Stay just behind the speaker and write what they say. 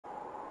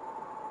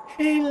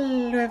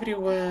Hello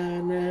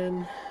everyone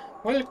and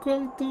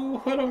welcome to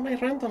Hollow Knight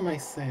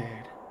Randomizer.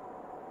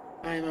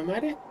 I'm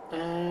Amare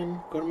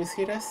and Gurm is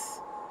here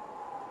as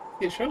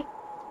usual.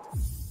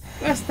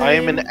 Last I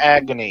am in time,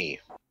 agony.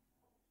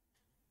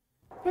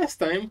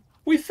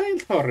 we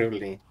failed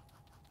horribly.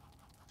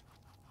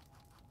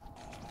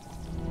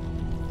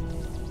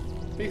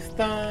 This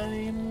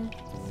time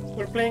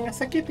we're playing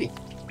as a kitty,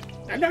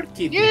 a Lore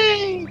Kitty.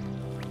 Yay!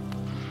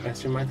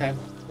 As you might have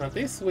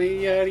noticed,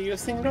 we are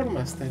using Lore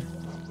Master.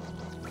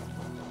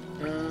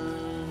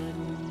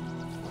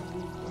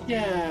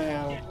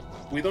 Yeah,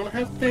 we don't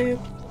have the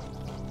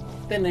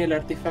nail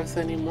artifacts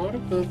anymore,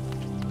 but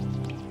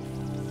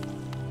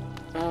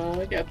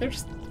yeah,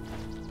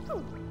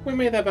 we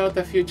made about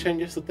a few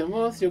changes to the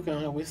mods. You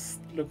can always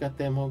look at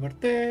them over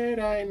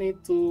there. I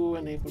need to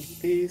enable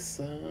this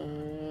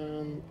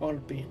and all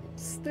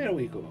pins. There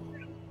we go.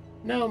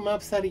 Now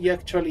maps are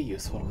actually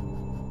useful.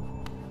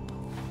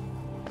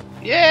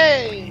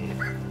 Yay!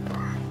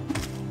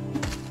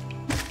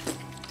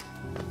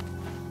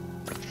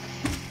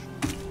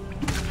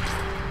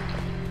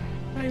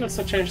 I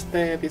also changed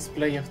the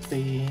display of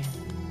the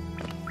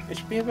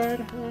HP bar.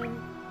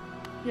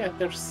 Yeah,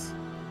 there's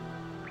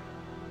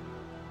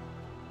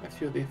a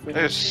few different.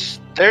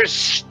 There's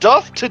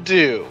stuff to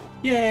do.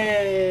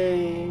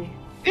 Yay!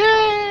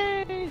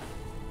 Yay!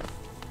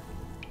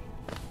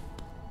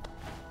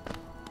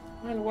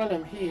 And while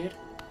I'm here,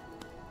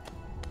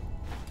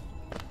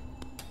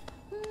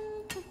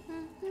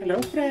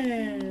 hello,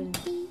 friend.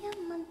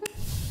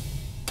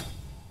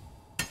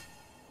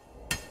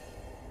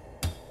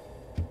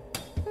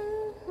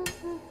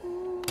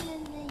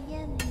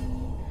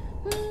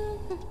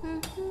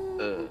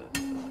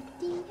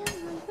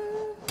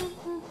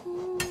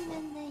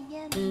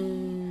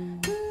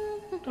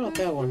 Oh,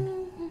 that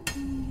one.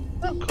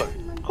 Okay,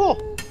 cool.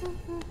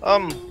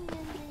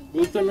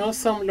 Good to know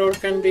some lore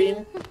can be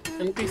in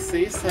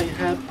NPCs. I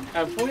had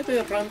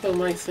avoided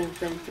randomizing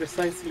them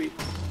precisely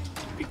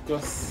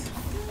because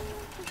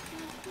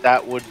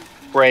that would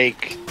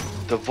break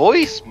the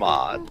voice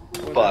mod,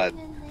 but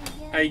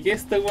I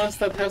guess the ones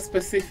that have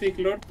specific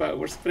lore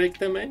powers break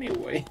them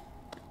anyway.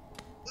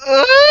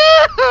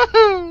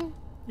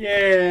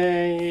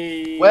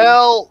 Yay!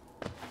 Well,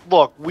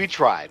 look, we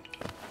tried.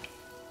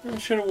 I'm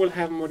sure we'll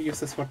have more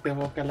uses for the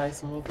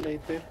vocalize mode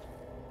later.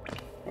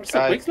 Or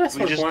some quick slash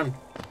for one.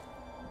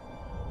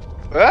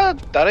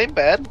 That ain't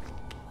bad.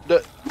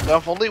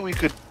 If only we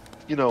could,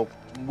 you know,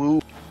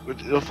 move.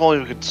 If only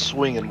we could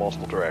swing in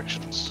multiple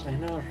directions. I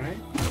know, right?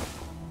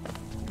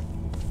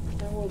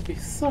 That would be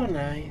so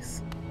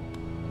nice.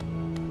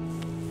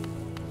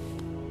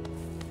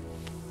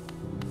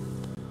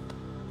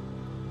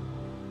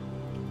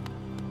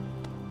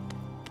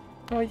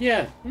 Oh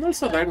yeah, and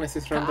also darkness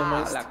is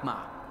randomized.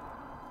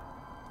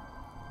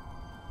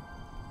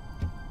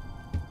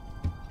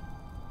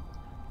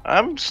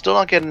 I'm still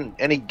not getting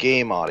any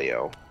game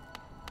audio.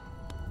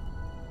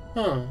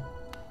 Huh,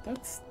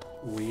 that's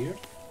weird.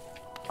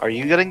 Are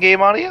you getting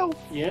game audio?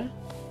 Yeah.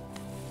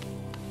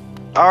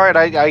 Alright,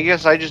 I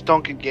guess I just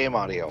don't get game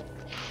audio.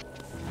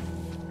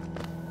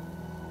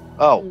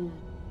 Oh.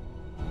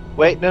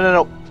 Wait,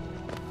 no.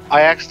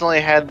 I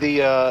accidentally had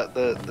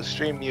the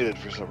stream muted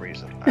for some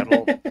reason. I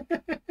don't...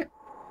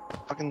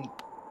 fucking...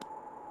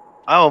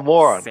 I'm a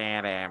moron.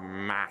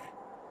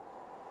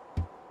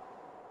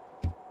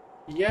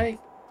 Yeah,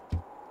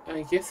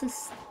 I guess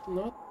it's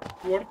not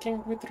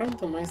working with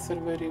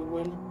randomizer very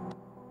well.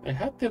 I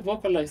had the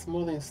vocalize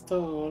mode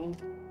installed.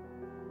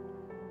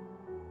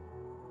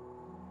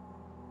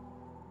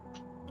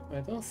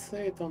 I don't see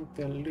it on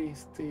the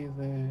list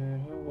either.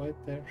 Oh wait,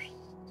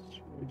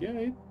 yeah,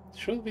 it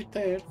should be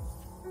there.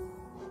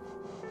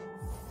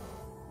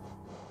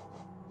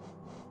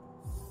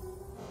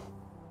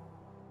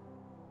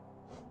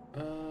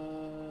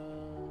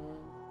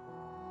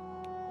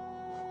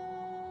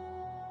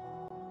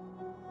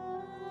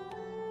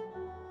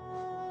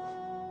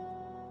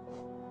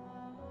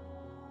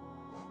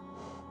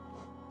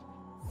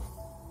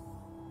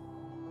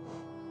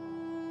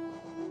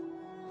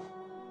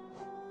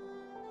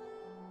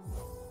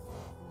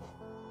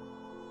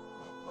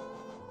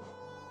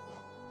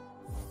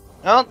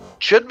 Well,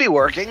 should be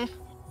working.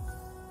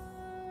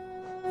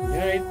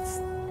 Yeah, it's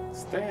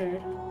there.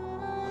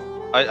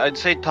 I'd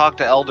say talk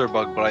to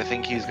Elderbug, but I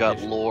think he's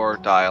got lore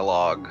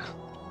dialogue.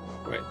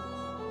 Wait.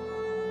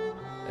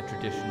 A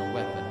traditional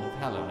weapon of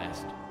Hollow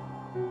Knight.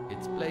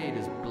 Its blade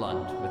is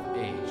blunt with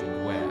age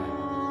and wear.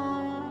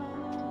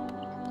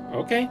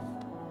 Okay.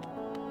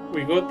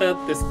 We got that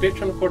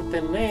description for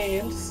the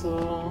nails,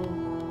 so...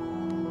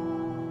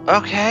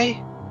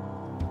 Okay.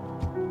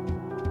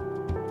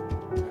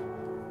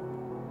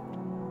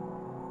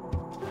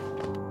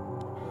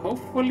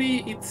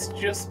 Hopefully it's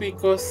just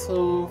because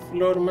of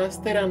Lore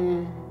Master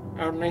and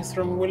our next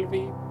run will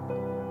be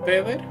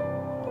better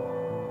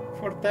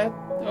for that.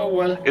 Oh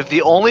well. If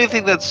the only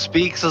thing that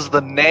speaks is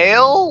the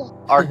nail,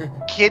 our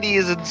kitty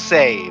is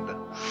insane.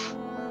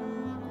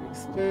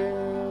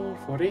 Spell,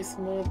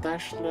 Forismo,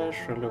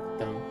 Dashlash,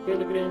 Reluctant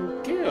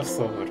Pilgrim, Chaos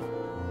Over.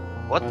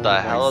 What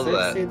the hell is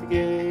that? Exit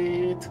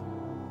gate.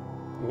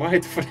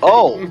 White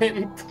Oh!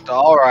 fragment.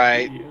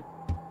 Alright.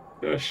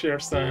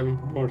 Crushers and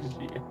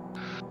Borgia.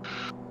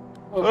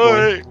 Oh boy.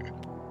 Alright.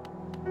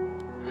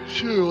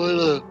 Sure,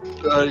 why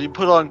not? You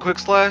put on quick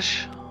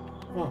slash?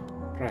 Oh,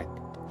 right.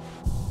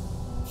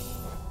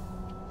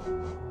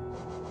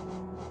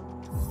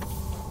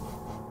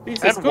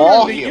 This is And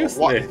wall currently heal.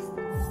 useless.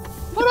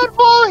 Put on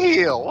wall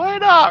heal. Why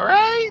not,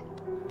 right?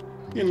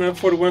 You know,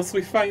 for once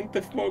we find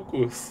the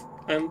focus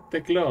and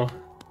the claw.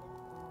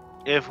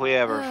 If we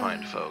ever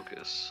find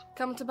focus.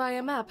 Come to buy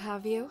a map,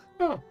 have you?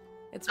 Oh,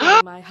 It's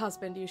really my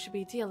husband you should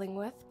be dealing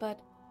with, but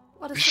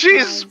what a She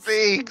surprise.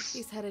 speaks!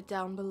 He's headed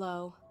down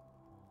below.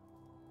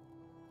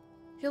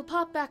 He'll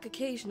pop back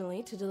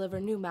occasionally to deliver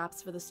new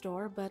maps for the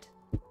store, but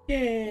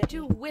yeah. I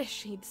do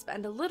wish he'd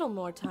spend a little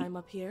more time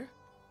up here.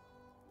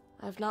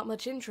 I've not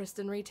much interest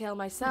in retail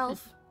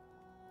myself.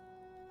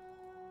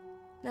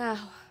 Now,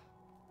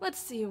 let's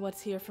see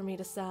what's here for me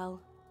to sell.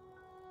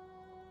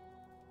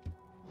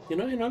 You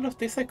know, in all of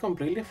this, I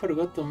completely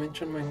forgot to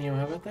mention my new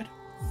avatar.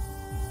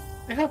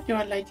 I hope you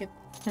all like it.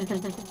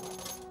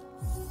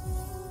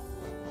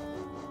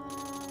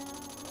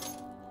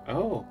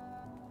 Oh.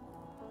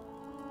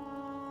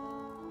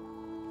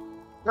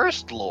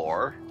 First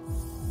lore.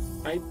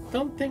 I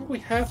don't think we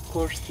have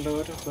cursed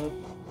lore, but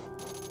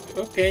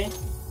okay.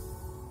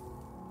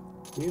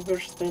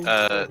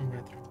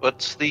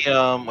 What's the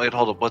wait,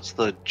 hold up, what's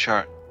the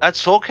chart? That's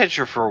Soul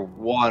Catcher for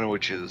 1,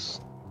 which is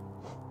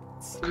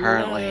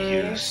currently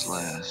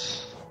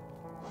useless.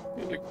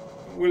 Like,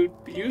 will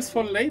be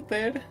useful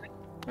later.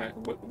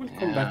 We'll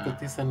come back to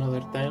this another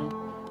time.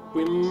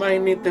 We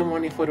might need the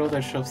money for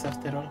other shops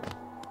after all.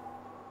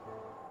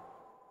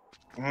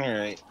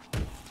 Alright.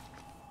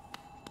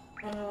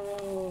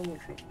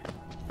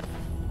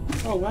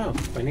 Oh wow,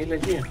 Vanilla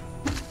Gear.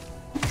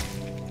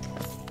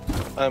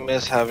 I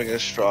miss having a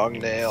strong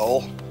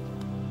nail.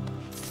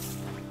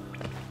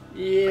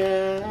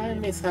 Yeah, I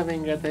miss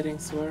having Gathering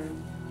Sword.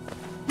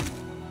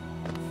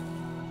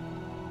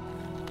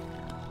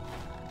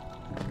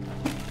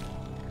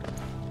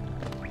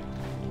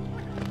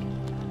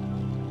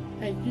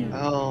 Hey, you.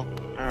 Oh,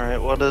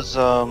 alright, what does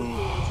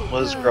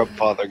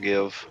Grubfather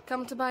give?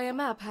 Come to buy a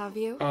map, have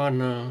you? Oh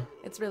no.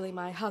 It's really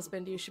my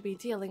husband you should be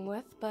dealing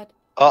with, but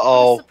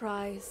Uh-oh. what a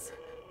surprise.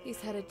 He's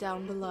headed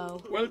down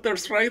below. Well,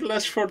 there's right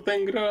lash for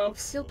 10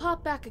 grubs. He'll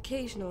pop back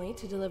occasionally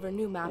to deliver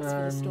new maps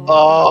for the store.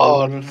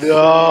 Oh I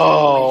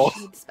no! wish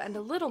he'd spend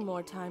a little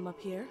more time up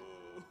here.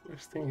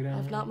 There's 10 grubs.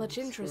 I've not much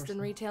interest in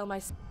retail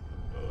myself.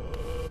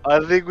 I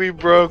think we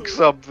broke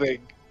something.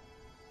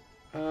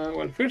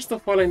 Well, first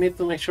of all, I need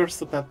to make sure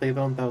so that they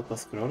don't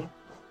auto-scroll.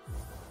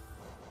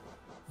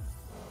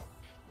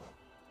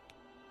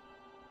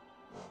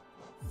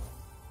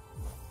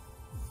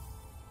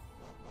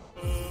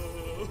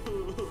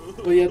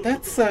 Well, yeah,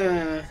 that's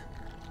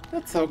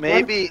awkward.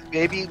 Maybe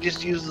he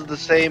just uses the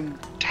same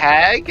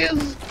tag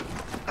as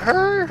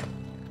her?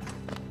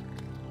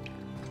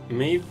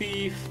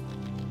 Maybe if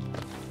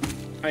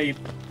I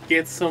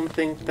get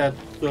something that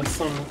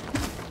doesn't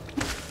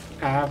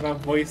have a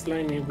voice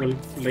line, it will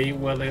play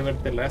whatever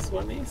the last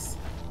one is.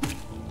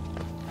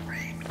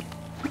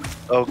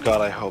 Oh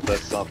god, I hope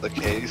that's not the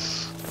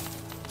case.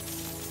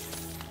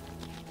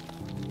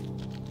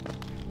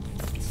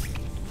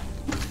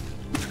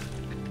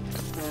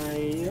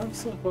 I am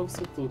supposed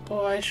to do...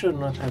 Oh, I should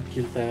not have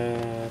killed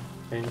that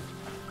thing.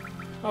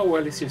 Oh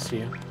well, it's just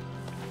you.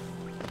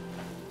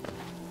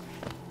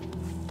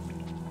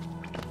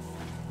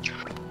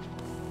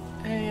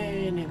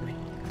 Anyway.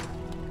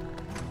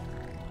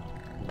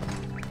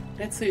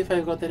 Let's see if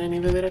I got any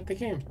better at the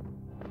game.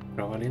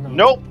 Probably not.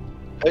 Nope!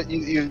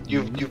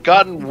 You've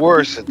gotten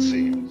worse, it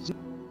seems.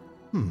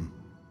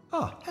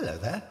 Ah, hello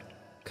there.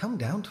 Come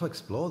down to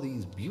explore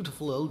these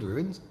beautiful old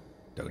ruins?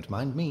 Don't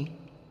mind me.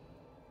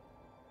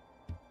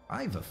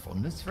 I've a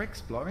fondness for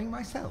exploring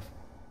myself.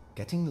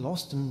 Getting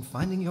lost and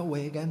finding your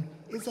way again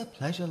is a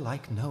pleasure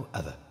like no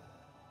other.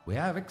 We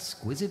are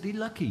exquisitely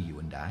lucky, you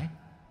and I.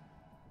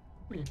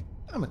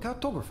 I'm a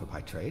cartographer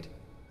by trade,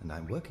 and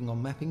I'm working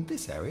on mapping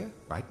this area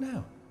right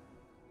now.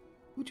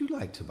 Would you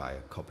like to buy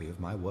a copy of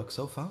my work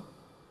so far?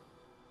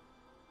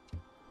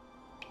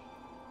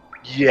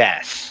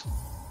 Yes.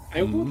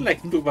 I would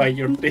like to buy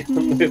your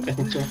 300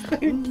 engines.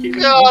 Thank you.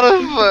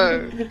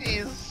 God,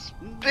 he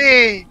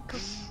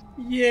speaks!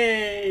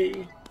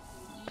 Yay!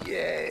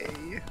 Yay.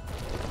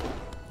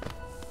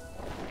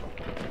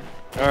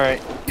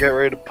 Alright, get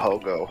ready to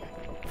pogo.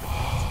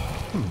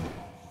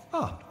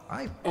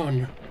 Oh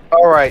no.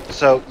 Alright,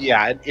 so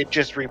yeah, it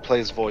just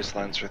replays voice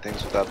lines for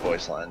things without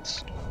voice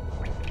lines.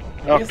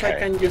 I guess I Okay.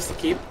 can just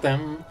keep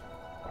them.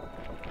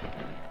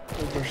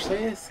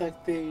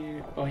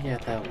 Exactly. Oh yeah,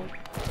 that one.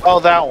 Oh,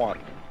 that one.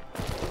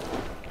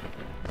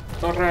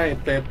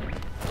 Alright, the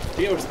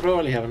viewers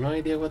probably have no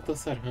idea what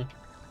those are, huh?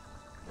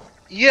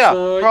 Yeah,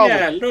 So probably.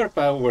 yeah, lore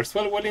powers.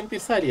 Well, in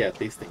this area,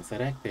 these things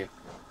are active.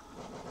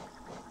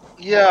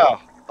 Yeah.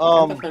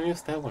 Can't have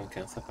used that one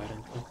counts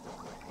apparently.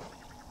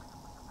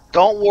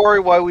 Don't worry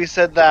why we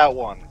said that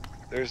one.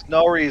 There's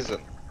no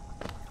reason.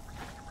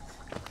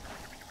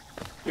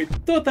 We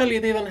totally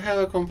didn't have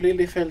a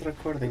completely failed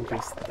recording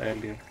just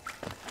earlier.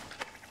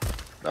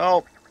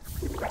 No.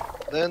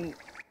 Then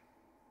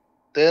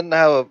didn't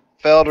have a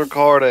failed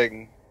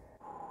recording.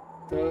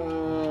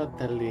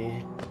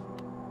 Totally.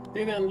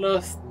 Didn't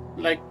lost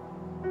like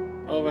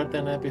over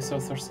 10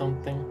 episodes or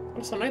something.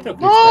 Also, Nitro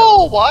Clips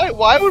No,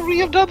 why would we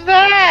have done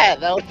that?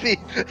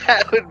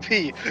 That would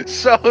be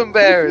so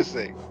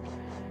embarrassing.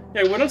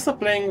 Yeah, we're also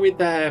playing with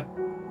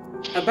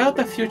about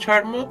a few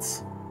chart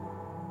mods.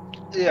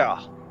 Yeah.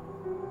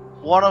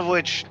 One of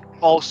which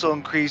also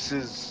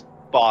increases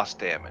boss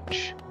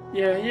damage.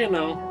 Yeah, you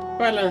know,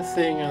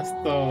 balancing and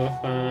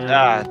stuff.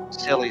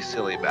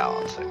 Silly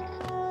balancing.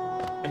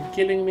 And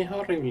killing me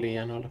horribly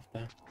and all of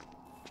that.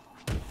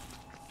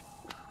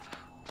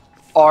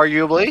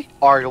 Arguably,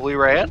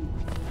 Rand,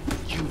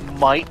 you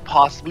might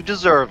possibly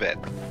deserve it.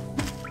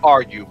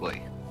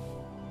 Arguably.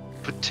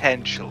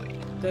 Potentially.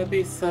 That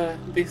is a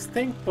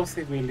distinct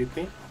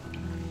possibility.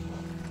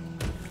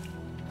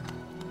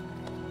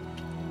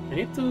 I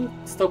need to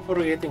stop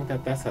forgetting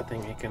that that's a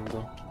thing I can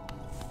do.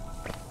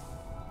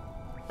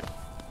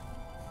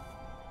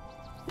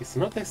 It's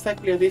not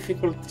exactly a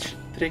difficult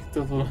trick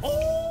to do.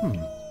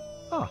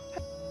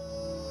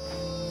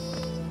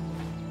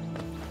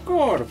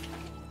 Gurm!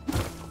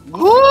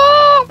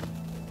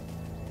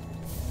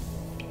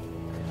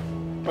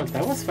 Well,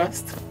 that was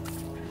fast.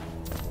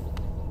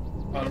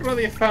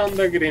 Already found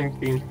the Green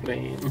King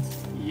flame.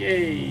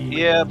 Yay!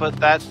 Yeah, but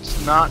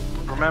that's not...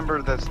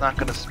 Remember, that's not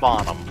going to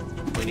spawn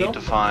them. We need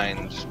to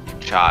find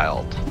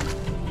Child.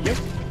 Yep.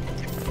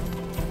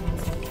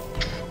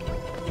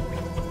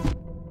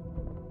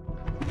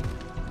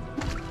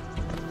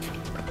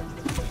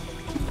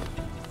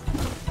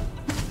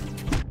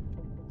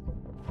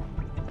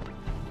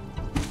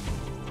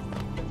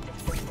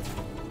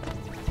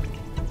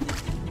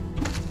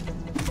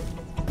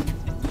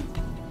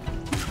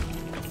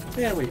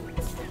 There we go.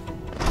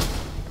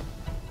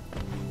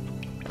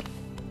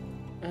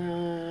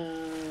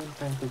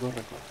 Time to go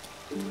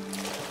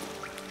record.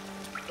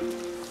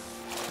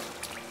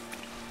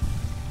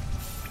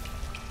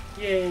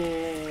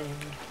 Yay!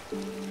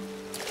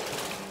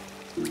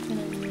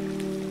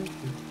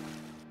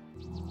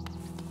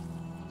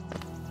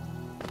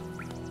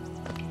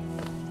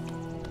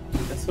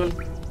 As well,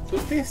 do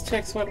these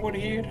checks while we're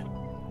here.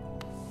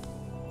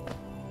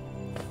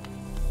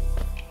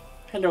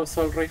 Hello,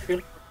 Soul Rifle.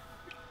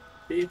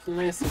 It's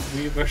nice of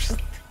weavers.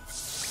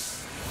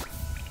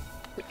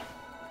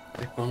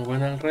 Second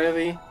one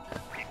already.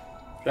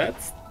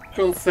 That's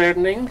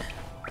concerning.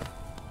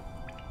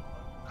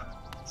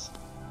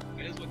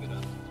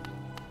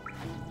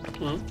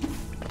 Hmm?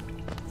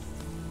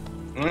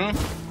 Hmm?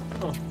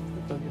 Oh,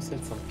 I thought you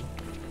said something.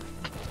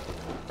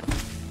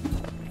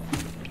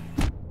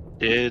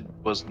 It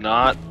was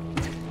not...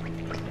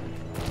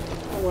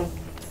 Oh well.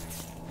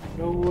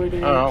 No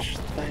way Oh.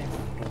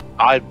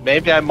 time.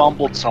 Maybe I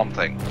mumbled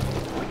something.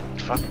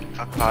 Fuck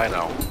if I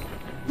know.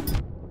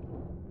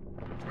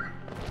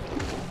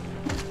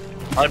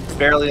 I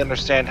barely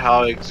understand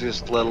how I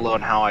exist, let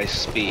alone how I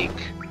speak.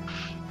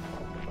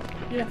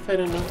 Yeah,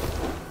 fair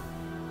enough.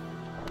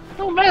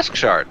 No mask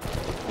shard.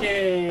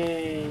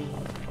 Yay!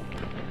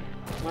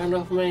 One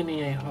of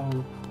many, I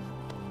hope.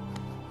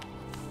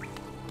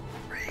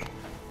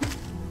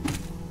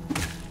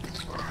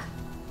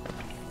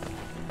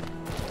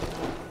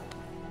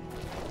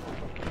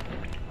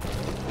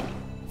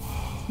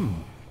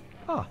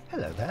 Ah,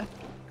 hello there.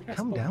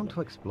 Come down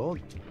to explore.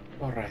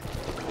 Alright.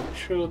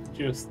 Should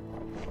just...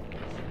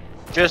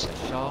 Just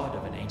A shard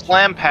of an ancient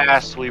slam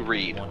past, we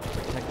read. want to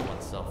protect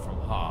oneself from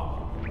harm.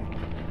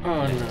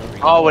 Oh no.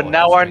 Oh, and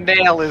now our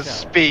nail is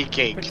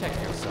speaking.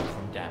 Protect yourself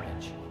from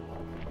damage.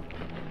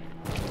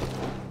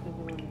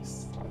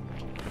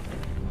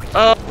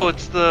 Oh,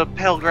 it's the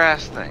pale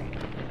grass thing.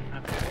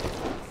 Okay.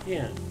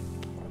 Yeah,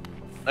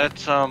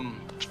 That's,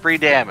 it's free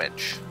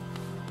damage.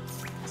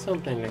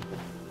 something like that.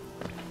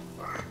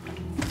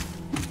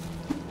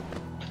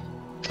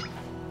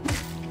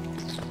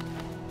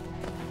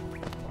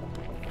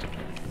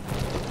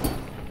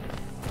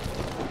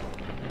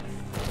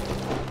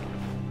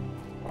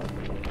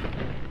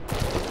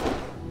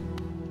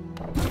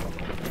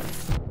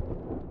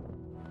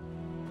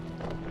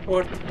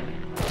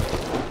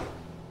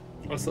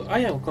 Also, I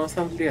am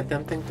constantly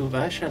attempting to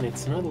dash and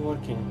it's not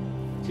working.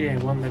 Gee, I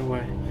wonder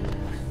why.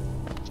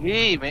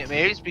 Gee, maybe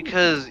it's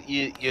because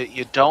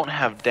you don't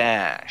have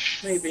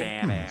dash. Maybe.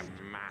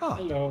 Ah,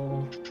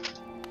 Hello.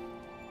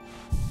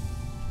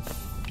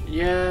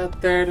 Yeah,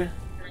 their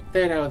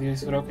audio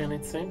is broken,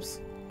 it seems.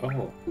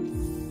 Oh.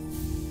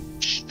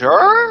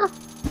 Sure?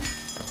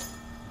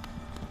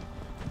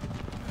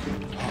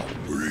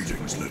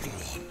 Greetings, little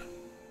one.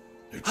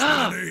 It's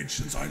been an age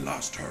since I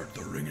last heard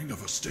the ringing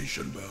of a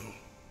station bell.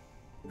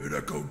 It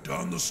echoed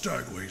down the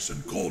stagways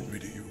and called me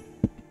to you.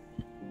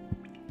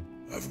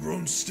 I've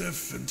grown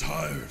stiff and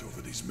tired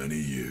over these many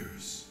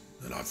years,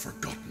 and I've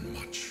forgotten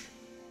much.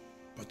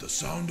 But the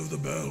sound of the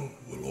bell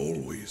will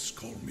always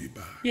call me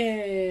back.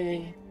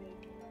 Yay!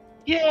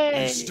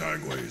 Yay! These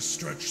stagways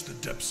stretch the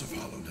depths of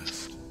Hollow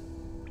Nest.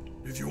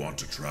 If you want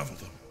to travel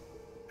them,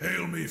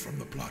 hail me from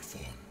the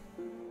platform.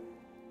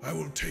 I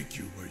will take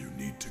you where you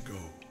need to go.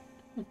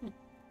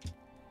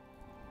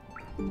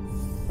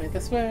 Might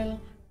as well.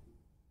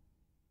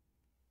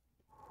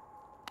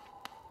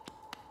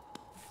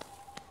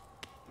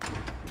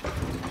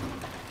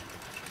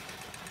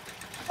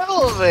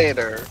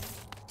 Elevator!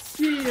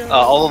 Yeah.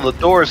 Although the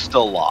door is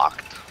still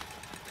locked.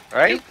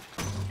 Right?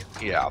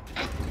 Yeah.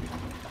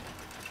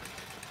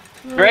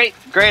 Great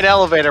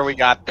elevator we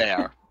got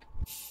there.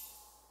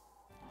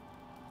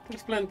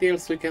 There's plenty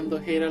else we can do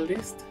here at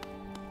least.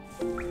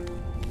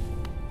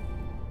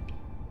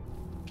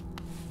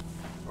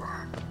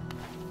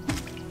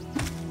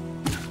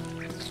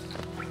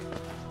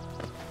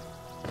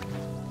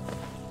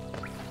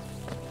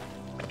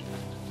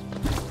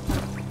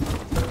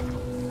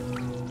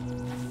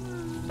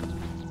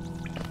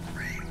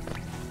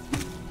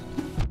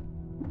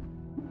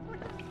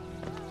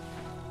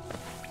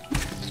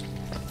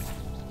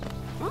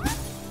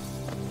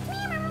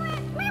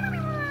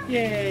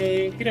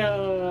 Yay, get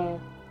up!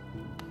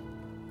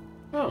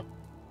 Oh.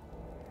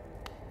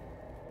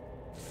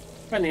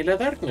 Vanilla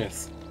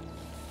darkness.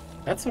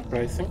 That's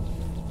surprising.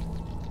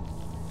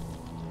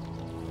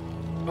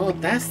 Oh,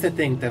 that's the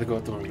thing that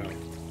got unlocked.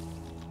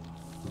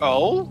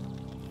 Oh?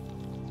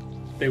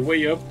 The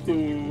way up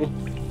to...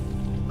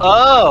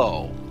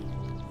 Oh!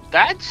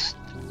 That's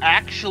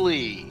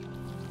actually...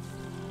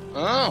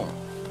 Oh.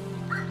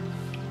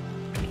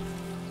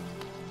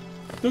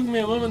 Took me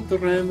a moment to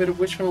remember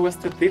which one was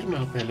the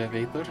Dirtmouth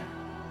elevator.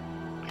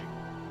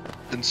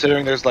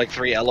 Considering there's like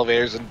 3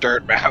 elevators in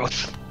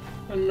Dirtmouth.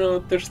 Oh no,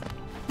 there's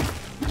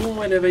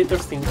 2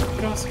 elevators in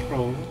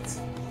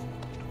Crossroads.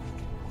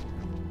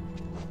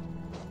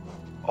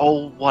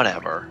 Oh,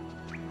 whatever.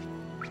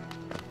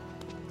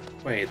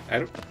 Wait, I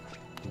don't...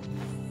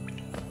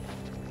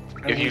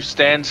 If you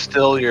stand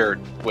still, you're...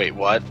 Wait,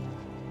 what?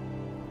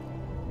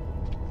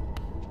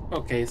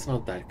 Okay, it's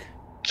not dark.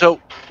 So,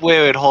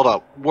 wait, hold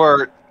up.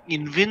 We're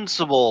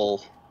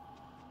invincible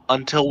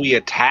until we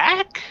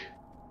attack?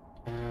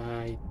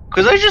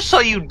 Because I just saw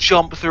you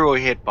jump through a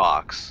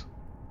hitbox.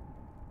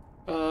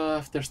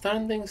 After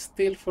standing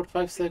still for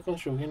 5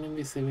 seconds, you gain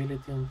invisibility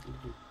until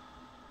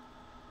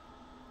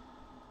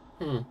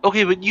you...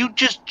 Okay, but you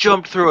just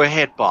jumped through a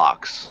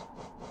hitbox.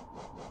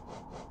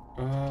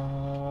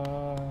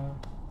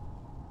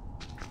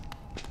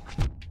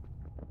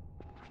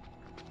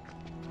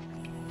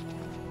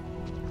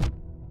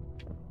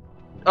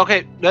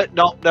 Okay,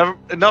 no, never.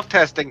 Enough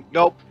testing.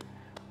 Nope.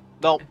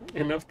 Nope.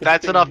 Enough testing.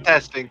 That's enough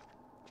testing.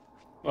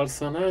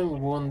 Also, now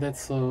I'm wounded,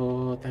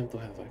 so time to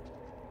have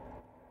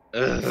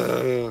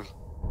Ugh.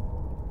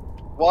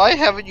 Why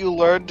haven't you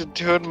learned to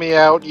tune me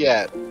out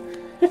yet?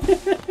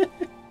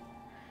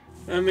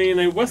 I mean,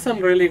 I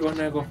wasn't really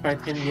gonna go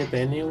fight him yet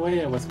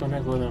anyway. I was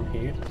gonna go down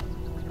here.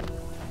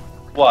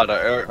 What?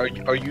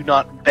 Are you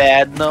not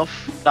bad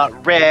enough?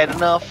 Not red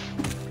enough?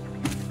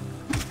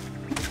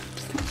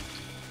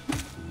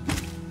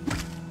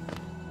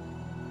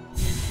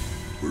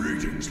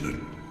 Greetings,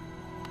 Lynn.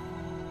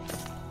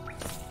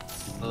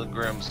 The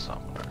Grim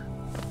Summoner.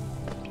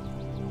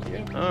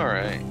 Yeah.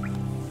 Alright.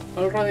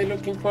 Already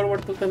looking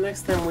forward to the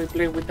next time we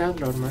play with that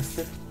Lord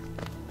Master.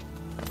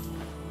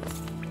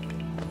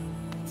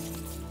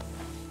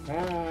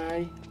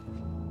 Bye.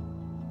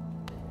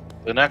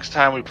 The next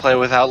time we play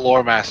without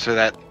Lore Master,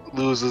 that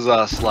loses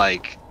us,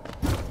 like,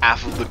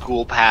 half of the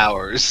cool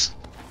powers.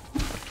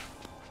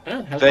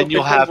 Then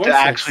you'll have to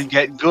actually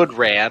get good,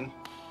 Ran.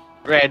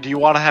 Ran, do you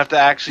want to have to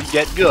actually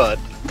get good?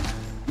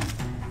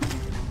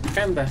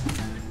 Kinda.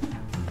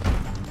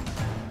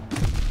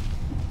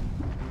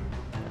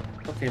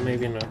 Okay,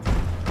 maybe not.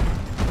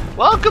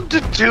 Welcome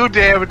to 2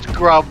 damage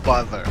Grub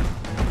Mother.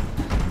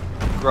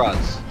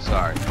 Gruz,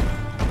 sorry.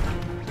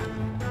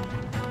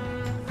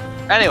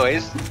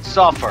 Anyways,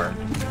 suffer.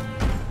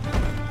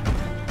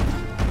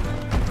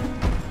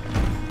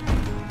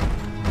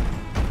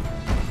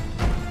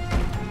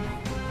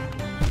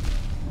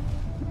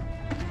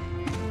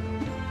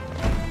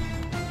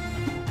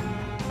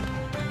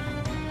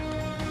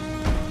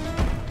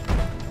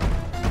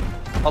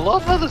 I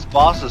love how this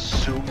boss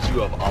assumes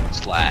you have up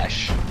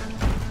slash.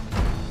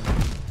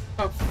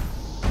 Oh.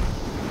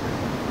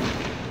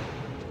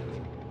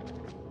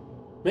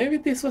 Maybe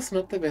this was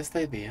not the best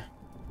idea.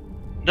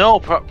 No,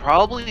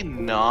 probably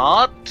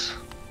not.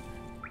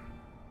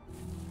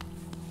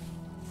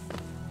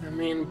 I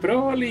mean,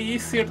 probably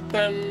easier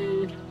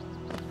than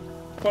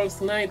Hollow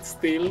Knight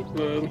still,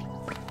 but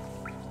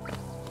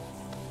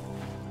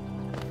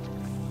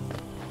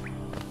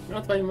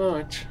not by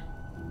much.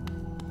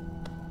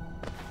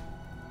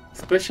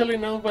 Especially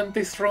now when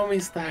this room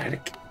is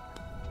dark.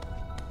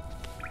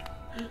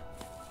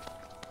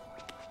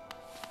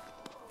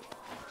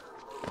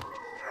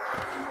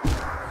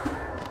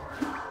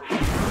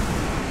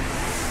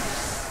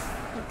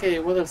 Okay,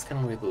 what else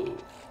can we do?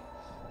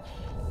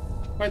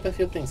 Quite a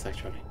few things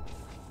actually.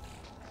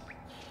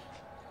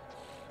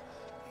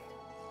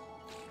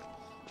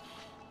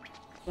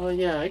 Oh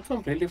yeah, I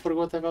completely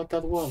forgot about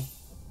that wall.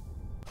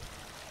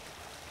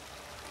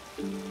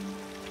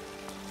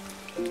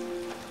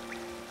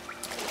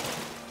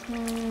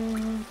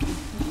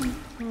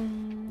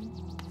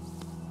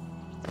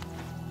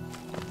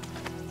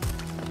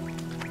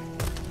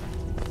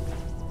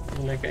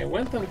 Like I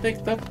went and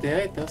picked up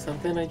the items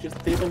and then I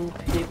just didn't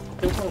hit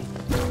the wall.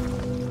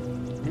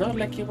 Not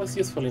like it was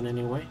useful in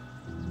any way.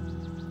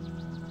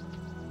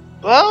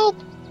 Well,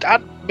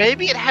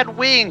 maybe it had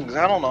wings.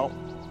 I don't know.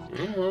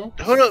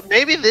 Mm-hmm. Who knows?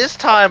 Maybe this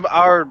time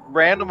our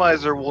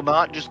randomizer will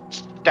not just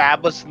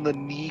stab us in the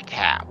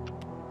kneecap.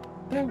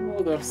 That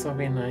would also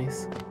be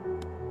nice.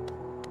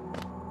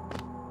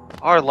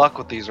 Our luck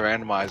with these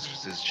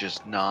randomizers is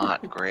just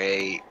not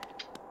great.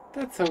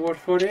 That's a word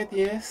for it,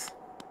 yes.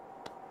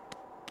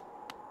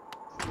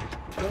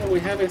 Well, we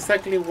have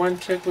exactly one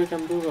check we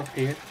can do up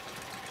here.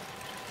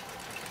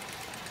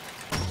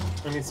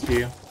 And it's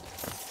Geo.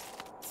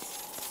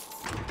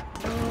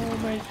 Oh,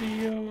 my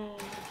Geo.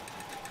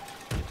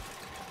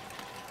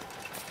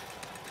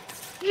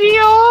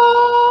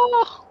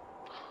 Geo!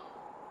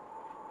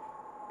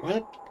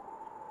 What?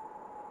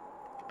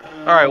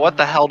 Alright, what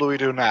the hell do we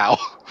do now?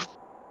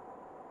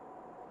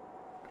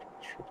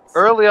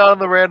 Early on in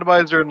the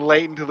randomizer and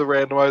late into the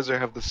randomizer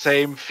have the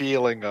same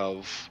feeling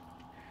of,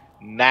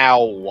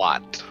 now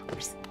what?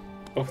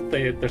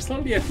 There's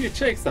only a few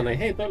checks and I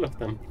hate all of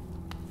them.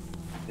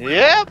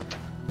 Yep.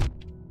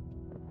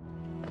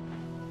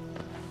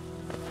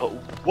 But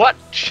what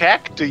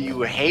check do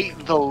you hate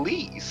the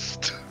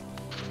least?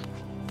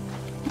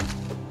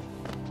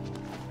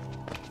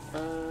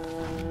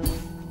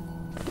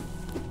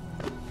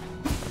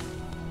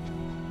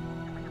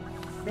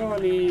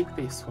 Probably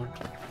this one.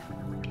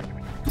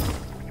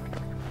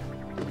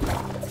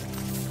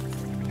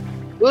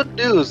 Good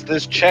news,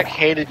 this check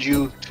hated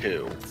you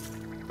too.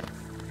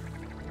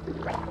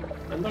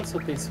 And also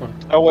this one.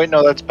 Oh wait,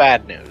 no, that's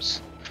bad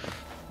news.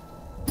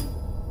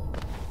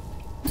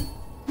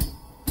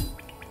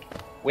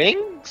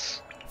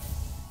 Wings?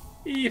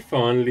 If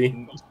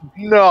only.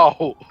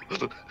 No!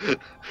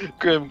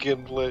 Grim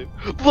Kindling.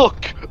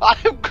 Look,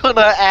 I'm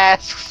gonna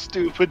ask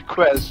stupid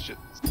questions.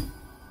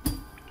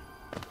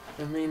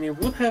 I mean, it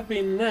would have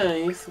been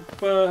nice,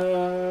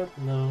 but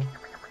no.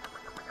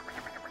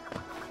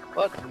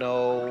 But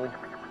no.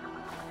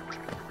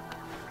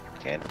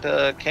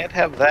 Can't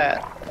have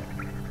that.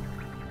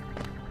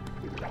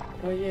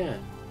 Oh yeah.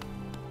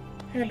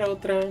 Hello,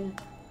 Tran.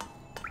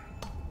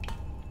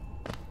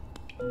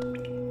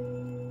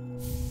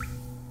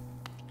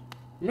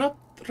 Not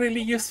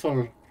really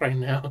useful right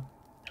now.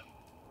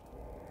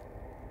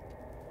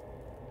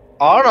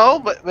 I don't know,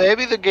 but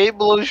maybe the gate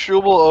below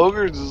Shroomel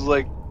Ogres is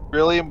like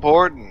really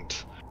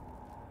important.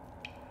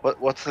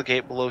 What's the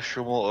gate below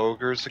Shroomel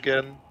Ogres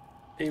again?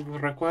 It will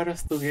require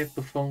us to get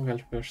to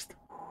Fungal first.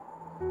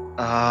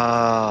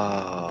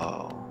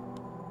 Oh.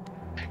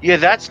 Yeah,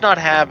 that's not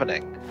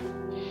happening.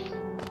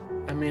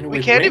 I mean,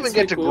 we can't even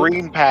get to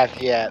Green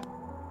Path yet.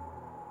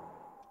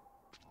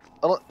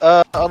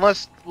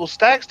 Unless, well,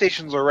 stag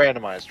stations are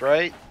randomized,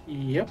 right?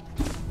 Yep.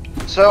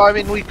 So, I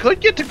mean, we could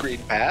get to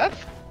Green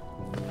Path.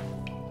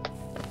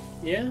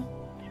 Yeah.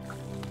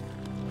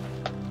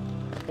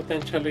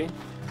 Potentially.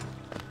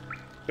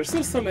 There's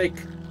also like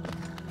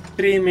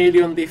 3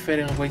 million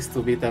different ways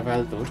to beat a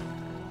Baldur.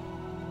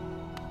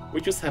 We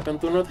just happen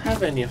to not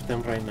have any of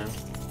them right now.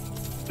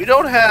 We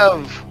don't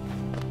have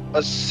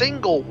a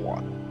single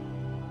one.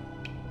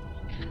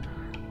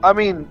 I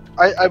mean,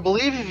 I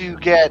believe if you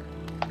get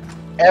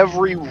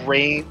every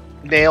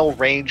nail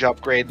range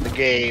upgrade in the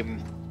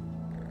game,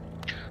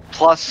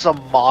 plus some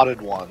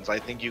modded ones, I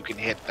think you can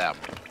hit them.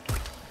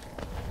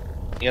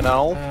 You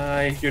know?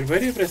 If you're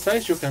very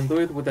precise, you can do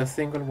it with a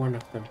single one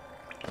of them.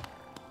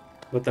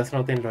 But that's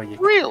not in logic.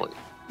 Really?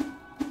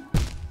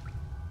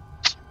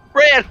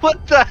 Rand,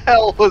 what the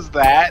hell was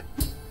that?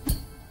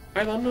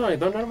 I don't know, I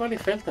don't normally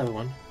fail that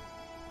one.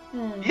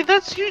 Yeah,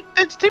 that's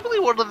typically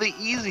one of the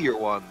easier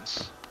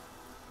ones.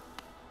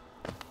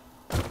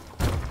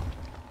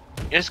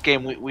 In this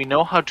game, we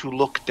know how to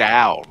look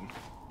down.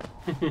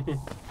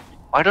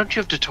 Why don't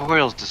you have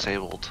tutorials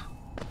disabled?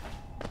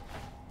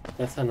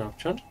 That's an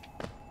option.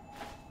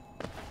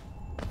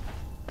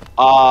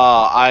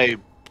 I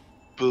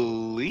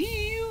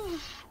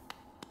believe.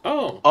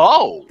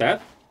 Oh.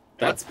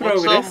 That's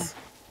progress.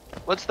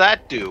 What's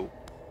that do?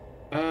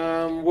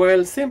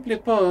 Well, simply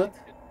put,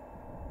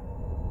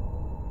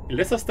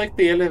 let's just take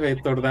the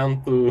elevator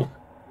down to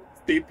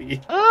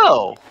City.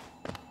 Oh,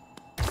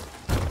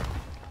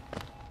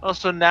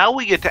 so now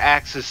we get to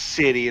access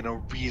City in a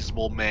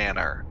reasonable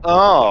manner.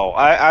 Oh,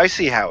 I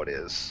see how it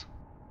is.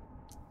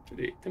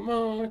 Pretty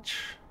much.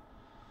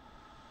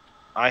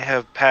 I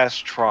have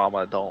past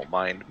trauma, don't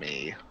mind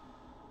me.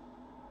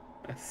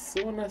 As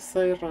soon as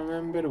I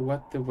remember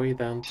what the way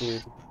down to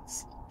it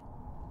was.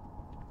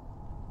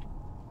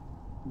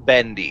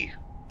 Bendy.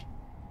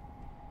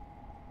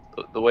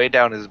 The way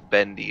down is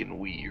bendy and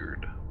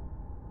weird.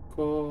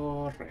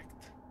 Correct.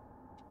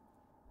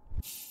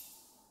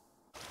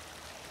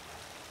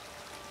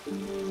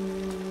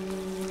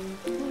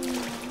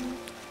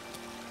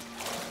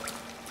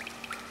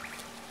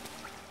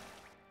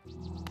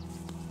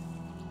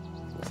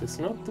 It's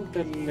not to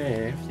the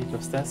left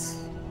because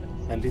that's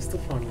At least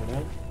fun,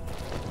 right?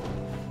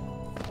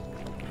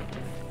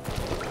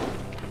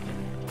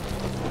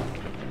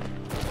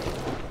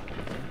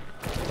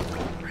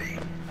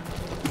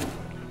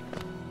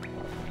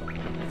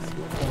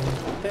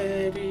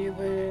 Teddy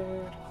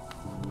there.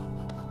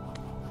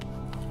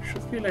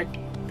 Should be like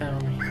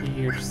down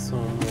here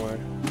somewhere.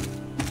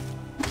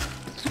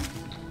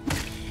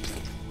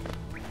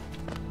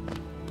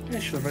 I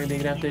should really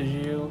grant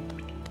you.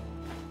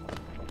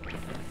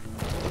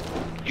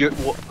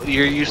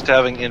 You're used to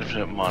having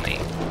infinite money.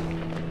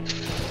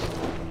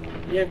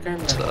 Yeah,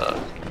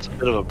 kinda. It's a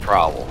bit of a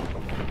problem.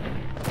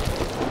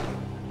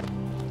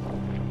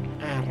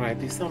 Right,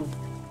 this one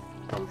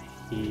from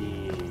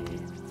here.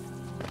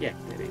 Yeah,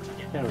 there it is.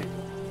 There we go.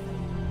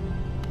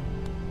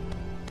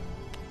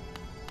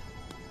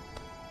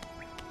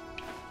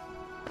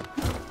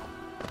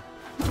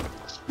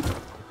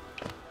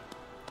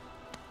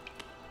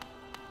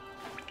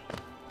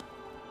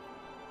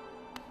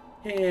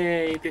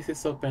 Hey, this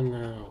is open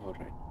now.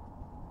 Alright.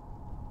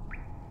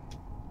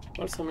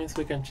 Also means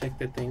we can check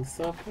the things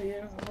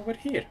over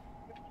here.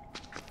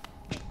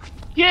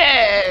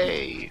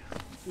 Yay!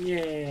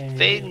 Yay!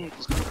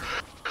 Things.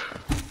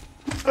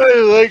 I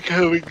like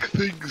having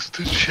things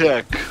to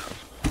check.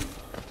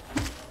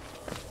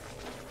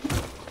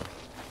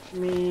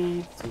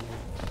 Me too.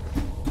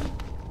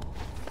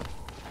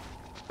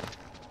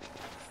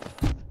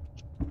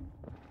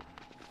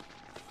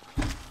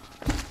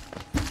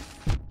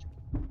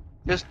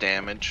 Just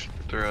damage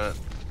through it.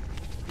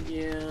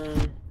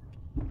 Yeah.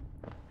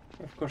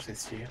 Of course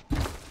it's you.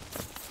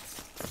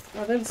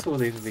 What else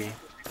would it be?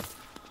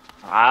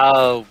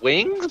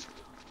 Wings?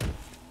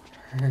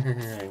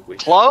 I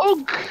wish.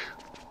 Cloak?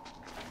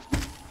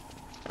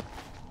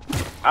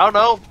 I don't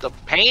know, the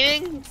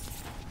painting?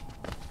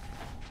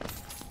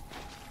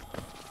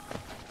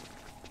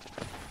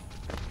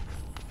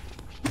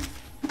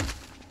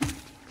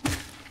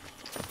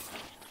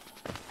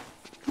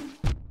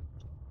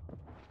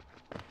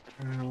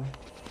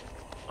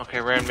 Okay,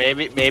 Ren,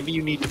 maybe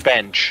you need to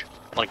bench.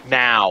 Like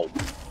now.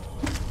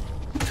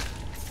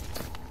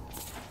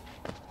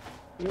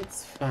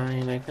 It's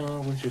fine, I can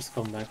always just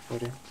come back for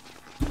it.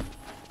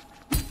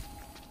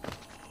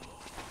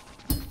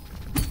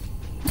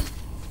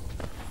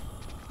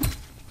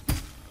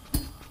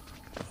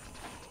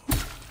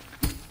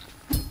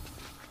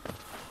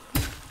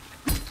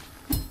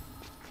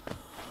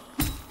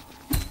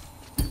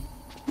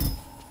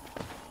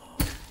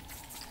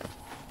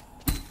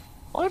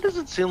 Why does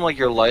it seem like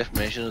your life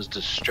missions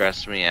to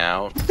stress me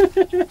out?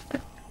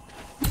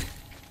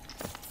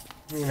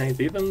 I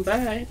didn't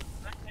die.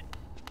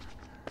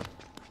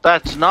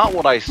 That's not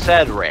what I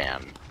said,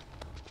 Ran.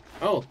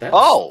 Oh, that's...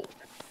 Oh!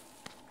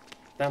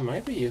 That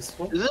might be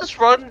useful. Is this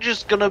run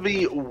just gonna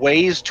be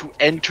ways to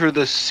enter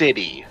the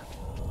city?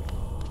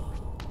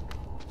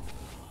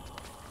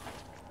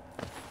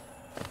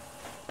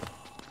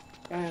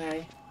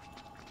 Bye.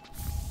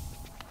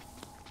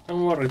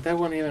 Don't worry, that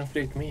won't even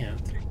freak me out.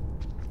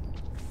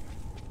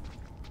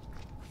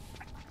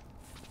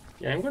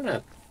 Yeah, I'm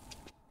gonna...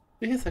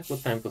 This is a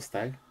good time to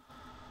stag.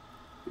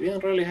 We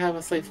didn't really have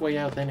a safe way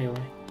out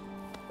anyway.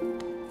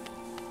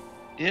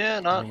 Yeah,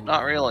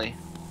 not really.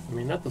 I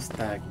mean, not to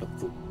stag, but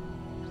to,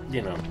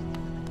 you know,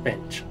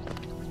 bench.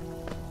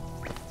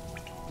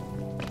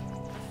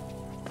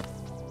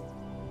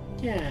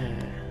 Yeah.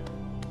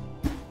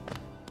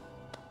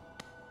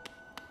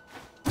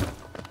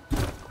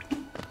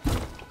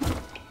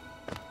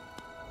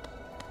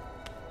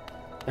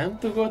 Time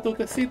to go to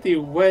the city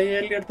way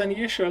earlier than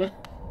usual.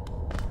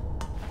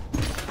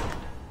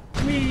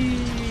 Whee!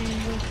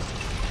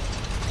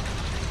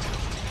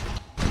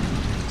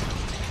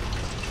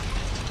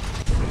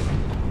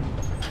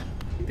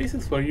 This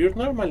is where you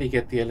normally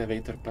get the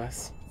elevator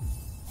pass.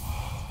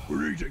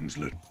 Greetings,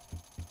 lit.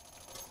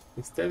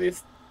 Instead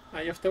it's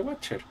Eye of the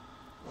Watcher.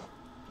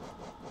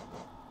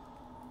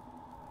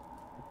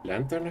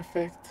 Lantern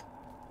effect.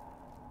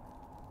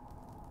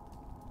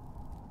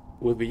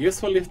 Would be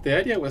useful if the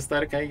area was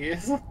dark, I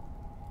guess.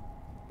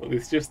 But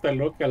it's just a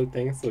local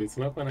thing, so it's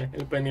not gonna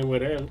help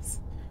anywhere else.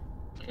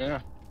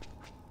 Yeah.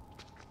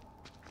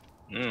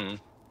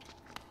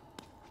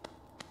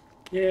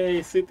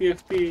 Yay, City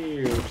of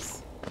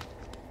Tears.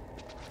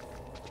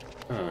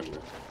 Oh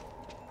no.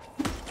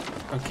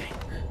 Okay.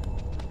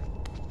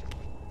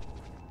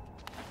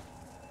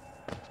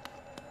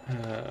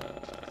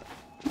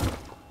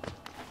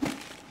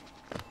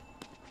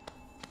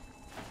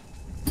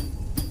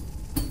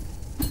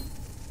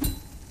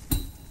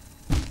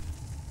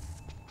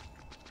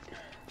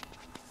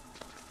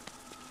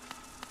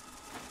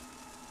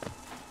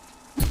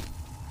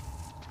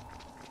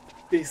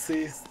 This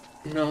is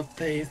not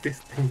the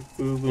easiest thing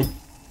to do.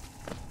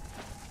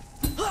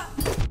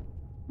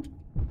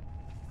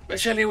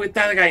 Especially with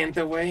that guy in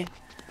the way.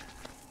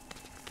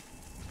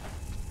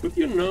 Could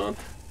you not?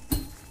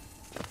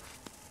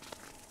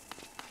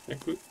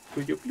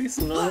 Could you please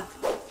not?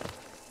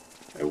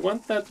 I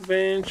want that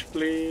bench,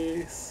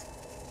 please.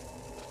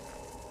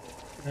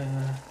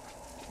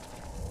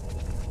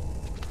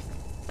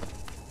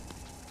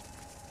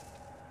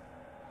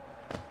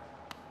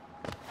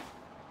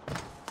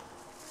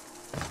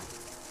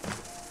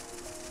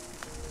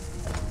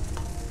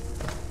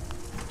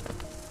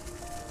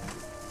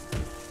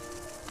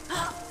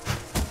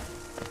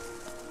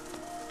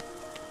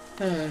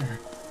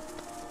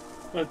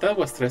 Well, that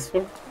was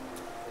stressful.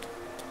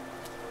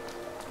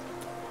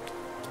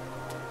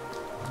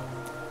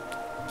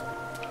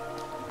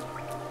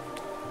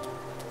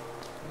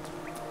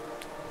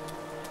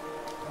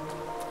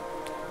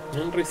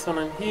 The only reason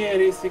I'm here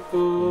is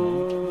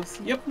because...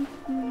 Yep.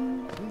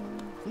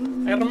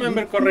 I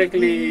remember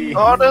correctly.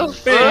 Oh no!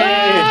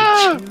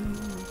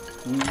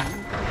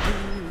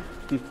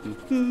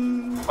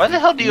 Why the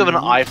hell do you have an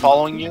eye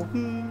following you?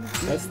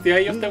 That's the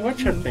Eye of the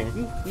Watcher thing.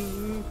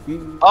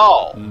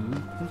 Oh!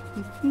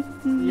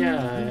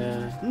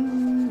 Yeah.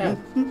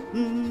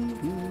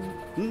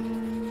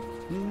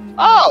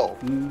 Oh!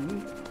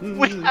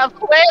 We have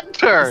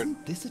lantern!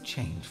 Isn't this a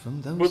change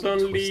from those But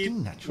only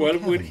twisting natural while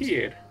we're caverns?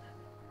 here.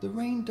 The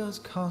rain does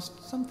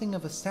cast something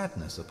of a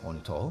sadness upon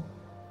it all.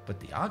 But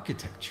the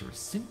architecture is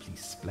simply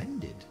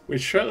splendid.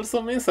 Which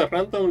also means a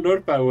random lore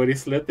power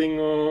is letting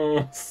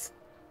us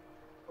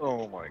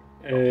Oh my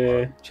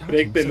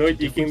break the Charting such a logic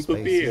different into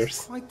space is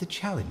tears. quite the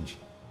challenge,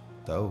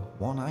 though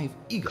one I've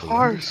eagerly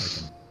course.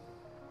 undertaken.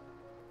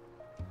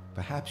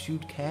 Perhaps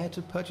you'd care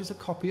to purchase a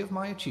copy of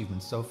my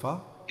achievements so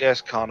far?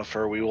 Yes,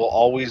 Conifer, we will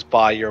always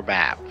buy your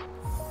map.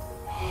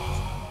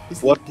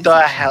 Isn't What this the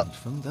a hell? change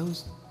from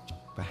those?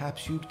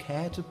 Perhaps you'd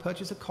care to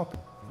purchase a copy.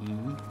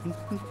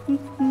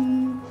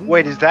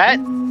 Wait, is that?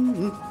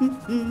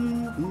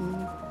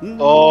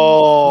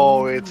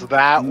 Oh, it's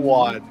that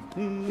one.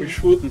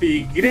 Which would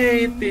be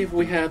great if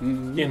we had,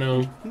 you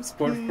know,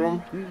 Sport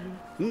from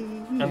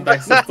and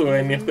access to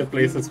any of the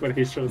places where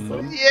he shows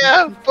up.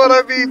 Yeah, but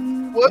I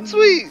mean, once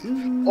we...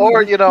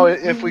 Or, you know,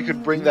 if we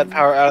could bring that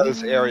power out of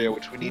this area,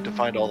 which we need to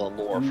find all the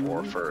lore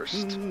for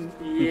first.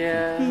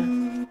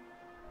 Yeah.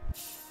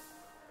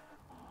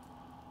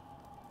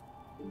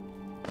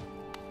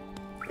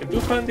 I do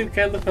find it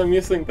kind of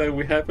amusing that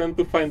we happen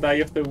to find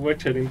Eye of the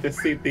Watcher in the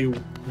city,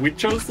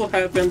 which also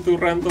happened to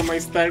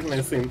randomize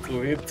darkness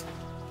into it.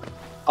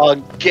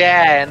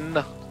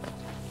 Again!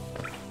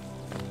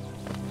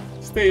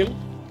 Still.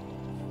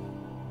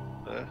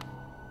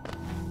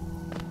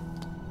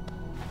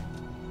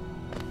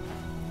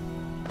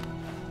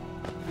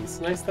 It's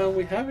nice that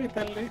we have it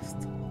at least.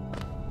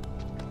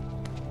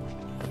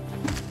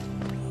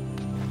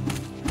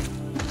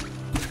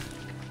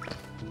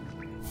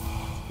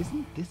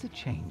 Isn't this a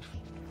change?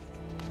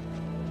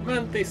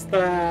 Mantis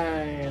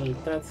style!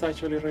 That's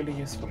actually really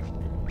useful.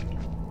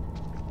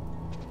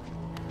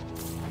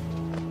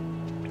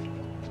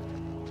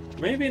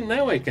 Maybe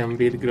now I can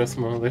beat Gross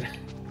Mother.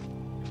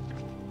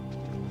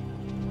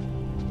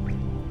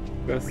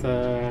 Because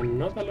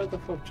not a lot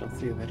of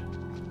options either.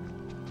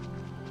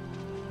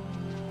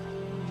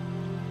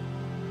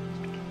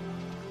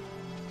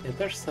 Yeah,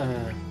 there's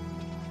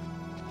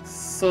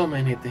so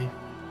many things.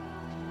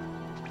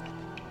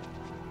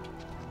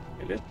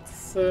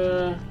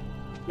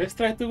 Let's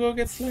try to go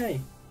get Sly.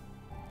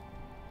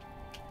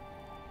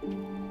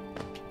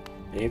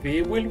 Maybe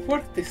it will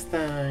work this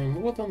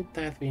time. Wouldn't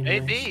that be nice?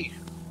 Maybe.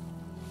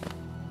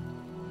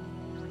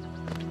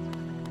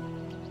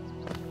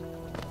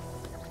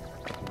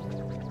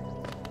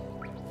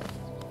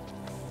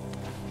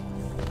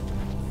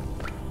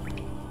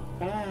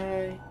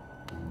 Bye.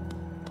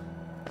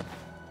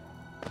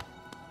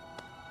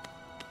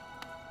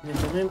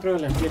 The main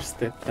problem here is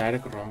the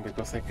dark room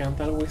because I can't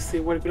always see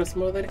where Gross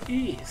Mother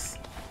is.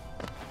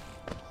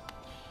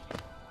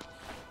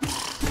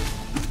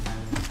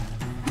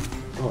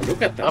 Oh,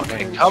 look at that.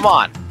 Okay, range. come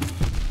on.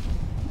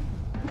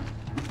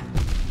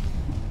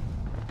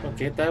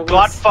 Okay, that was...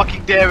 God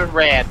fucking damn it,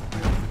 Rand.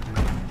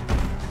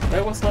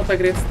 That was not a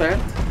great start.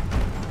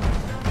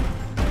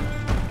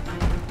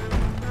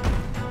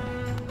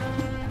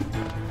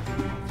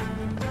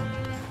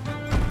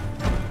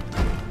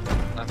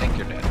 I think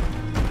you're dead.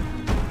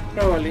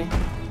 Probably.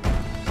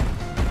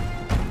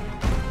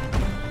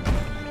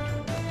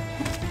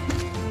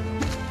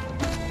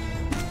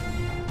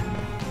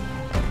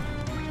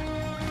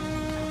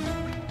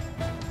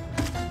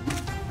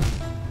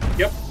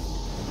 Yep.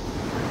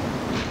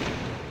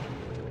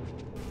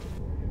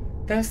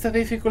 That's the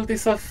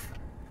difficulties of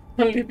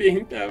only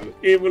being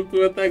able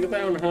to attack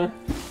down, huh?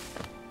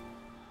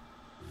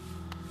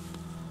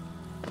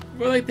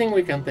 But I think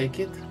we can take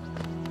it.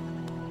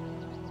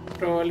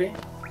 Probably.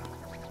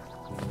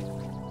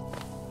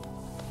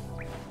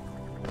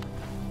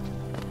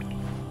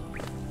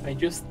 I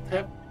just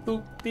have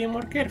to be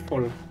more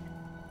careful.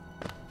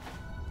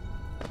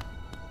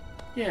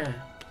 Yeah.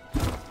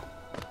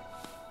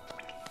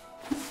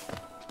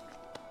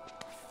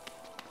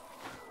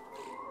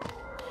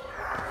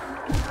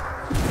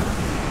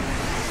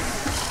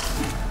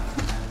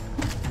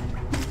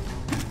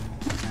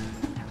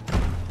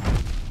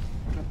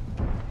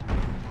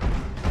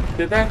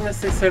 The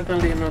darkness is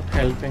certainly not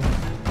helping.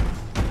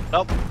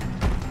 Nope.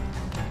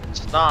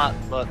 It's not,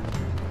 but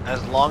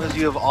as long as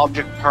you have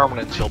object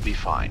permanence, you'll be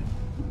fine.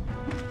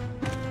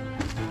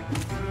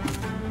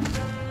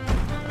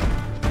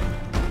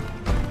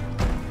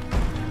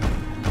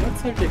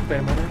 What's object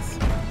permanence?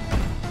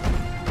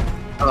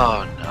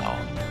 Oh no.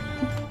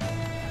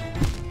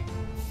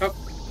 Oh,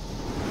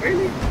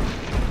 really?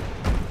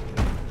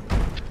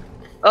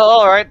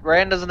 Oh, alright.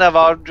 Rand doesn't have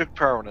object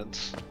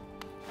permanence.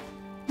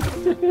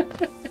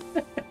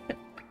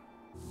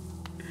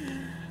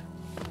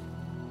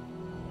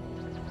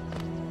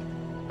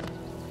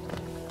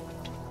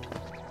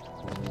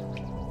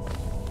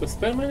 Does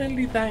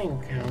permanently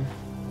dying count?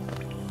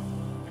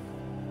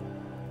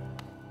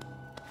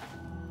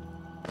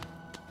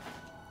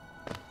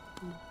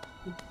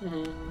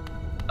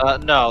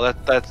 No,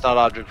 that's not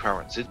object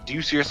permanence. Do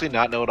you seriously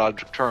not know what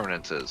object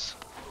permanence is?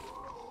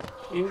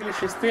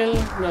 English is still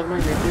not my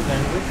native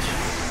language.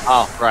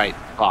 Oh, right.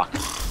 Fuck.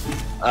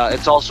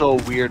 It's also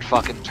a weird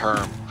fucking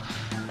term.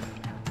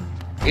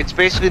 It's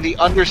basically the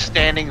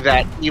understanding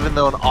that even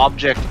though an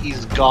object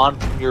is gone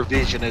from your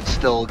vision, it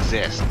still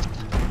exists.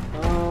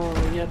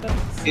 Oh, yeah,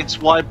 that's... It's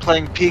why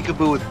playing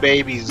peekaboo with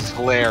babies is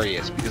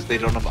hilarious, because they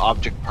don't have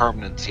object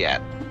permanence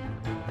yet.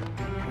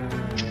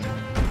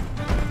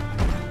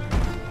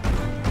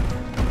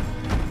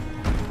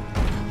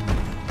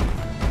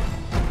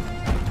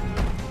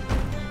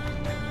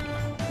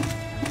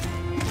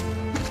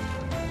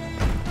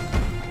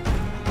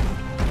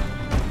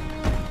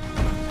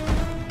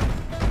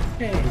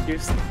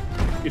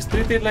 Just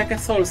treat it like a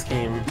Souls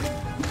game.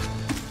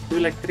 Do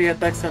like 3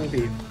 attacks and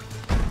leave.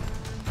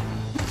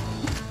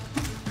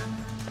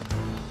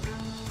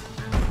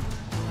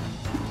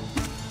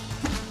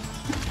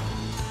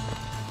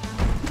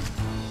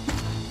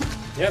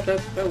 Yeah,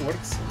 that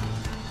works.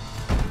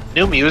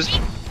 New music?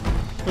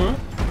 Hmm?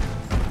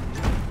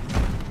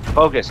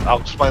 Focus,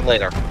 I'll explain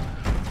later.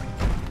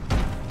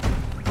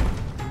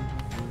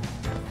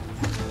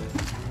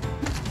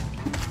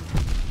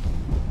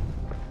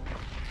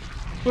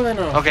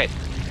 Okay.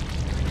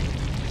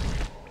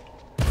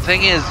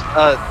 Thing is,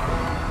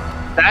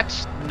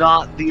 that's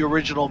not the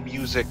original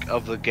music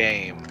of the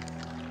game.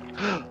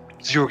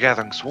 Zero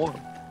Gathering Swarm.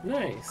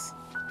 Nice.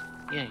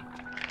 Yay.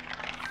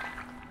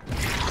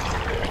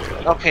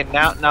 Okay,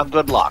 now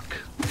good luck.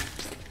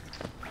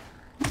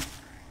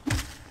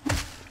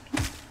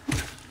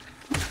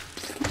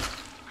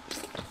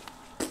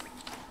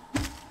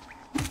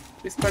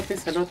 This part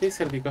is a lot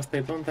easier because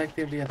they don't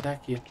actively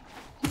attack you.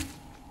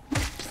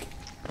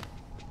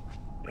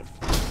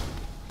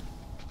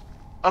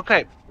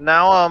 Okay,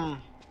 now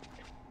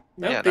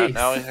Now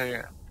now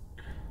here.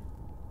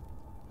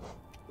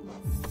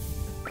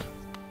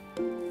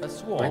 A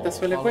swarm Might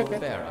as well will follow equip the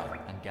it. bearer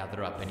and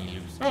gather up any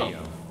loose Oh.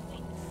 geo.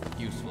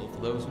 Useful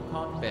for those who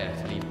can't bear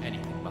to leave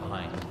anything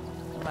behind,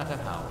 no matter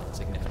how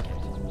insignificant.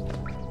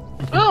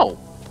 Oh,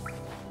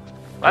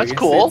 I that's guess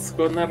cool. It's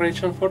good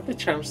narration for the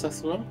charms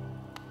as well.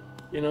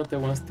 You know, the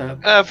ones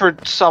that... For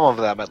some of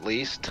them, at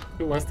least.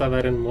 The ones that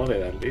aren't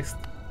modded, at least.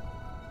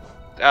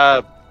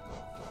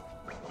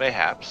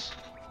 Mayhaps.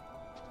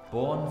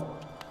 Born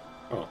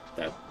Oh,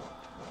 that...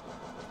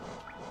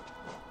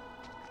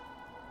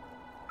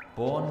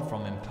 Born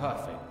from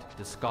imperfect,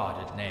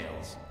 discarded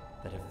nails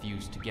that have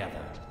fused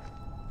together.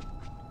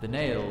 The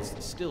nails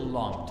still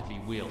long to be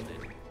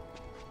wielded.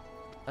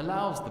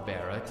 Allows the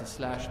bearer to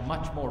slash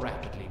much more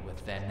rapidly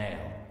with their nail.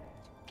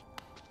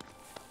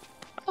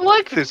 I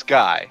like this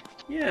guy.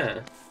 Yeah.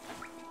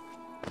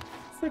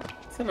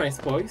 It's a nice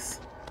voice.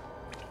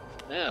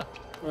 Yeah.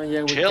 Oh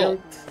yeah,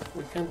 Chill.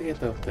 we can't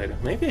get up there.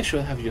 Maybe I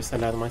should have just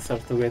allowed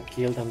myself to get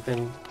killed and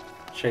then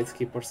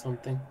shadeskip or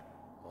something.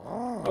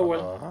 Oh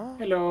well.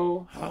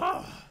 Hello.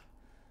 Ah,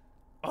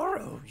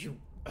 Oro, you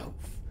oaf.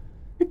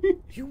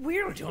 You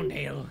wield your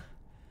nail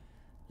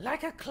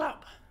like a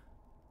club.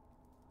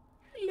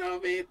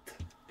 Love it.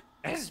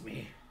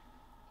 Esme,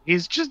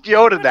 He's just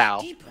Yoda how now.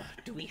 much deeper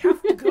do we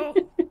have to go?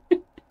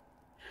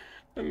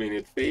 I mean,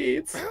 it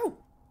fits. Oh,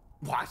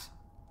 what?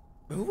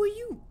 Who are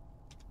you?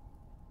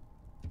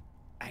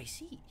 I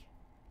see.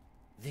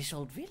 This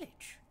old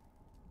village.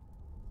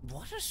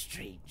 What a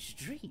strange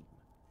dream.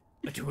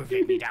 To have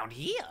led me down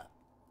here.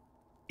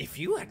 If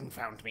you hadn't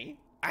found me,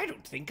 I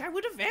don't think I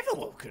would have ever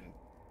woken.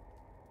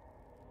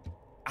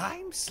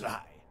 I'm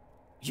Sly.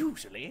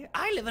 Usually,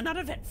 I live an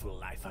uneventful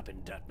life up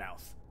in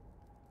Dirtmouth.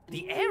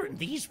 The air in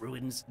these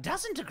ruins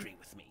doesn't agree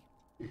with me,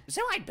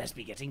 so I'd best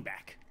be getting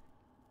back.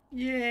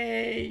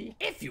 Yay.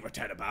 If you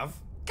return above,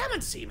 come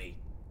and see me.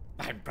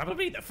 I'm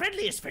probably the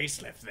friendliest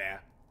face left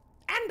there.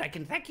 And I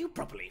can thank you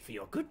properly for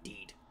your good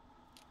deed.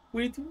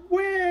 With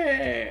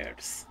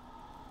wares.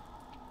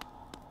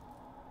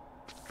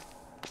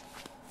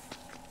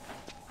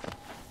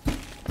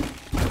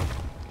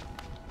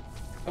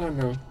 Oh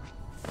no.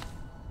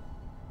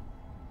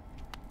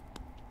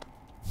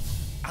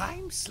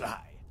 I'm Sly.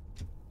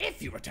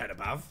 If you return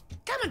above,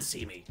 come and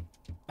see me.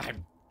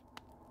 I'm...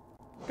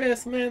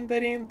 Best mender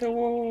in the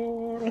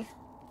world.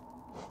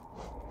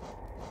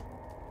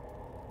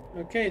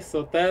 Okay,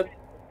 so that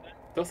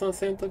doesn't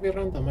seem to be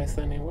randomized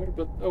anywhere,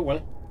 but oh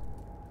well.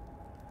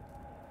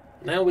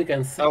 Now we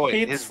can see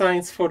hit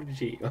signs for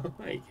Geo,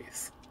 I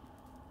guess.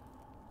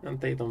 And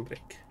they don't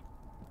break.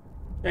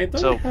 I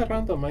thought So, we had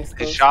randomized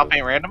Is those, shop but-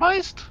 ain't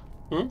randomized?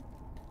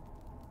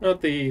 Not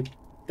the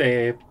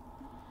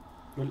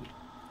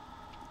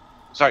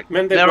Sorry.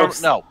 Mender No,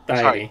 Box no.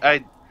 Diary. Sorry.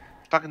 I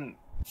fucking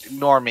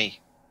ignore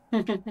me.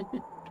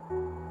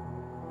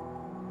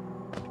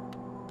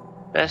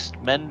 Best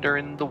mender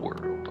in the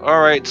world.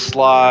 Alright,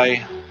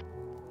 Sly.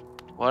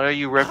 What are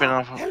you ripping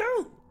off?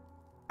 Hello!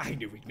 I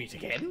knew we'd meet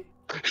again.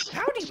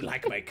 How do you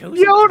like my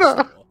cozy Yoda!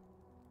 store?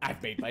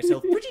 I've made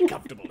myself pretty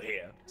comfortable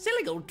here,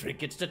 selling old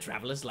trinkets to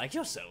travelers like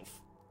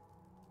yourself.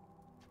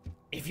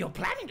 If you're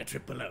planning a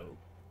trip below,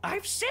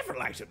 I've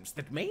several items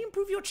that may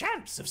improve your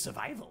chance of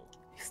survival.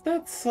 Is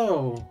that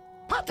so?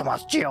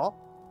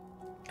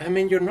 I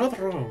mean, you're not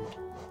wrong.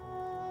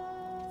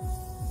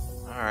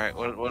 Alright,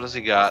 what does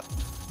he got?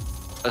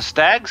 A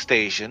stag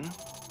station?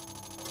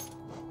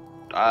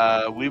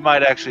 We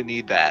might actually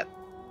need that.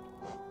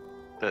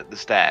 The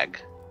stag.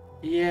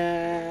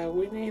 Yeah,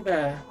 we need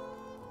a...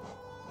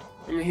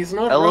 I mean, he's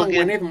not wrong,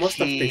 we need most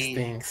of these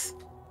things.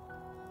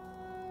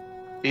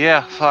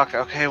 Yeah, fuck,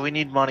 okay, we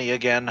need money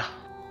again.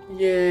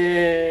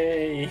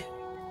 Yay!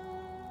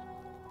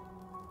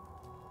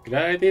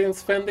 Glad I didn't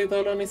spend it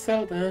all on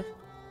Iselda.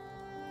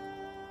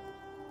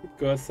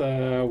 Because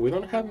we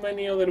don't have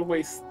many other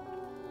ways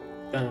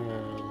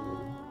down.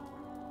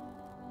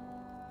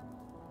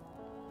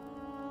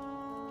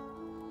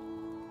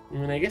 I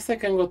mean, I guess I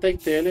can go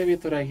take the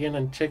elevator again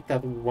and check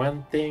that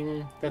one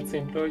thing that's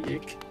in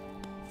logic.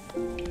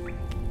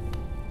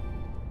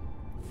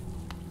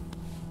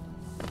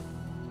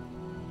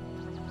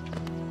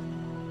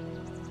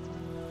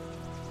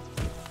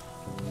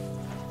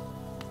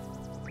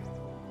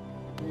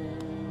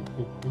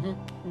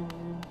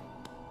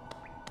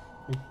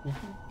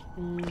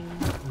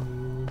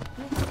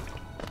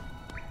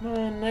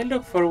 Man, I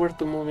look forward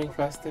to moving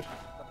faster.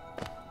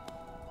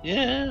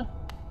 Yeah.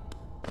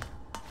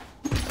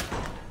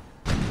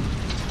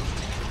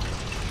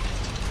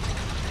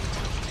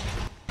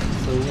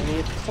 So we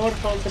need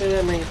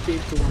 480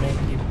 to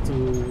make it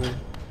to...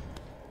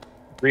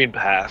 Green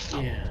path.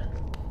 Yeah.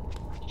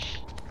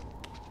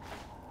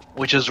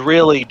 Which is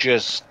really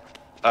just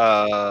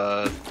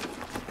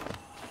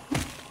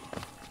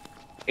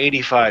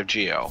 85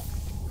 geo.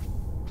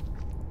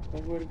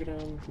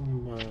 Overground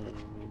mine.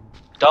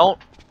 Don't.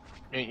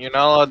 You're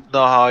not allowed to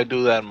know how I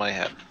do that in my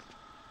head.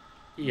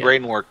 Yeah.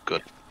 Brain work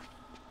good.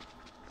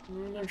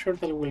 I'm sure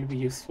that will be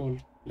useful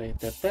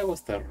later. That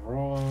was the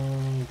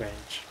wrong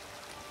bench.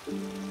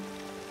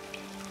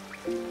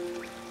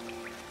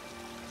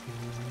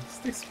 It's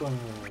this one.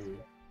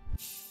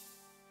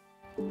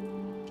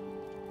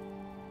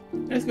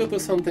 Let's go to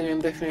something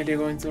I'm definitely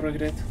going to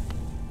regret.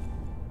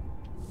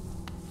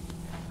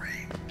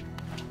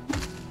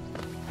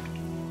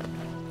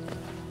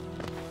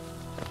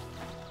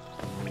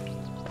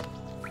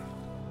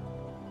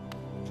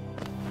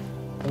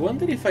 I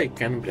wonder if I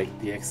can break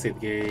the exit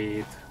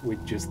gate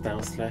with just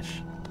down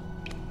slash.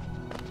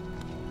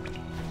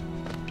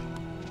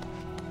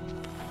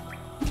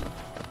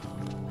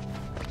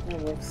 That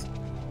works.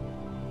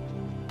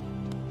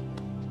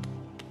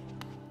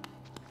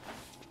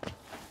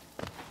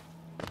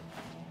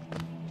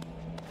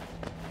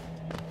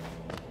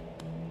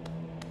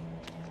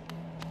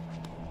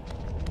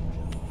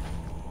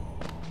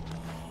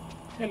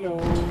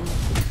 Hello.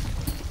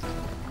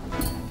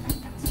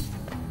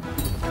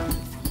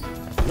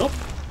 Nope.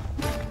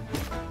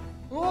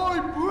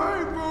 I'm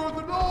braver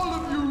than all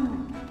of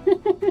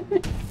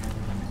you!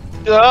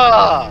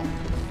 Ah!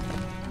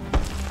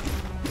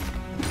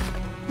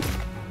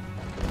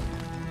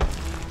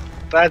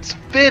 That's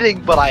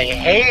fitting, but I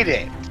hate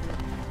it.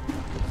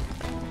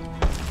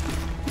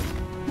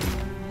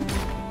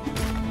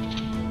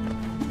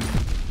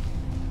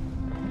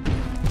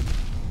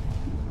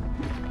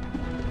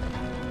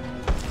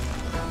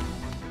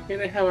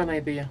 Here I have an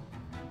idea.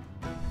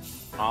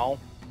 Oh.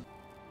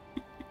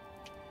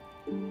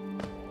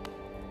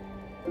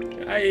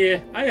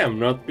 I am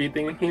not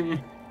beating him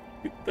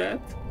with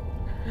that.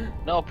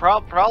 No,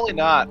 probably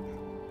not.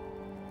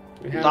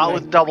 Not like...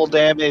 with double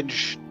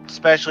damage,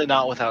 especially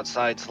not without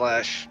side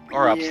slash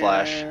or up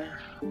slash.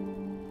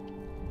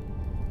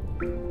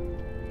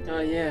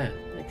 Oh yeah,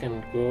 I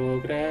can go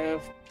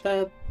grab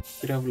that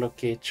bit of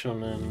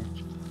location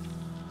and...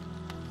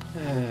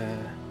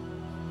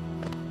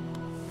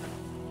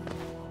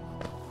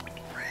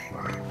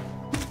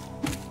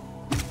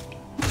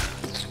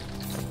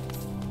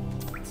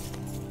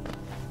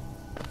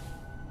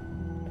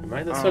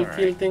 Might as well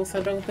kill things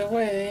along the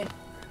way.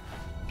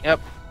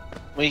 Yep.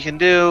 We can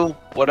do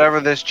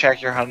whatever this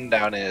check you're hunting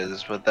down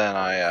is, but then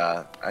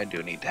I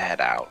do need to head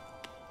out.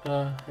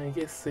 I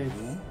guess it...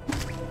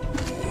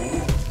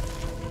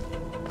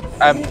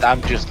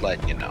 I'm just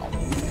letting you know.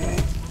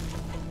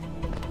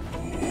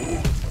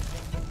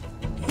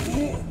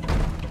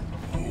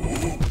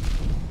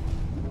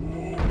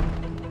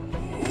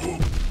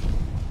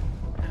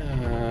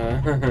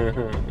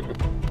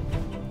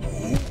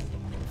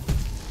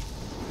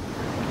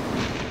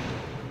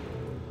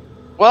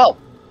 Well,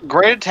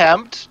 great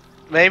attempt.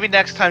 Maybe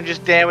next time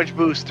just damage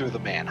boost through the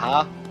man,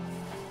 huh?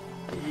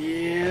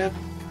 Yep.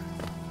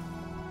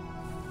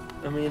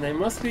 I mean, I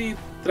mostly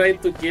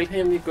tried to kill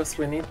him because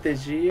we need the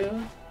Geo.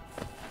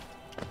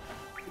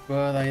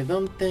 But I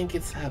don't think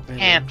it's happening.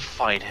 Can't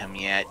fight him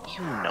yet,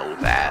 you know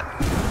that.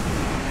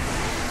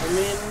 I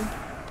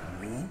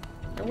mean,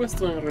 I was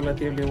doing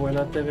relatively well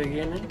at the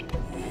beginning.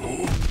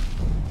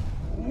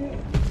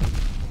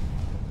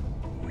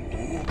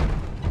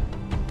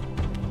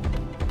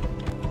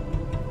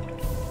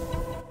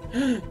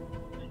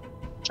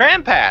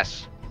 Tram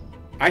pass.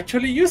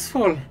 Actually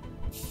useful.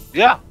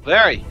 Yeah,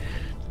 very.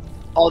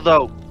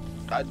 Although,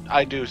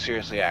 I do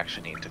seriously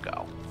actually need to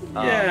go.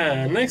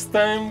 Yeah, next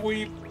time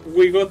we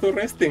go to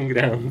resting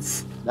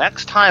grounds.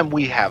 Next time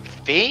we have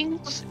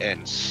things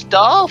and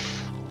stuff.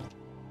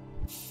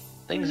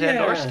 Things and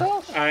or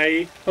stuff.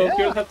 I hope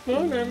you'll have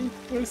fun, and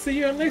we'll see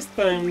you next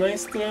time.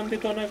 Nice to end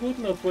it on a good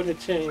note for a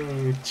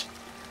change.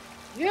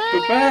 Yeah.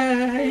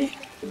 Goodbye.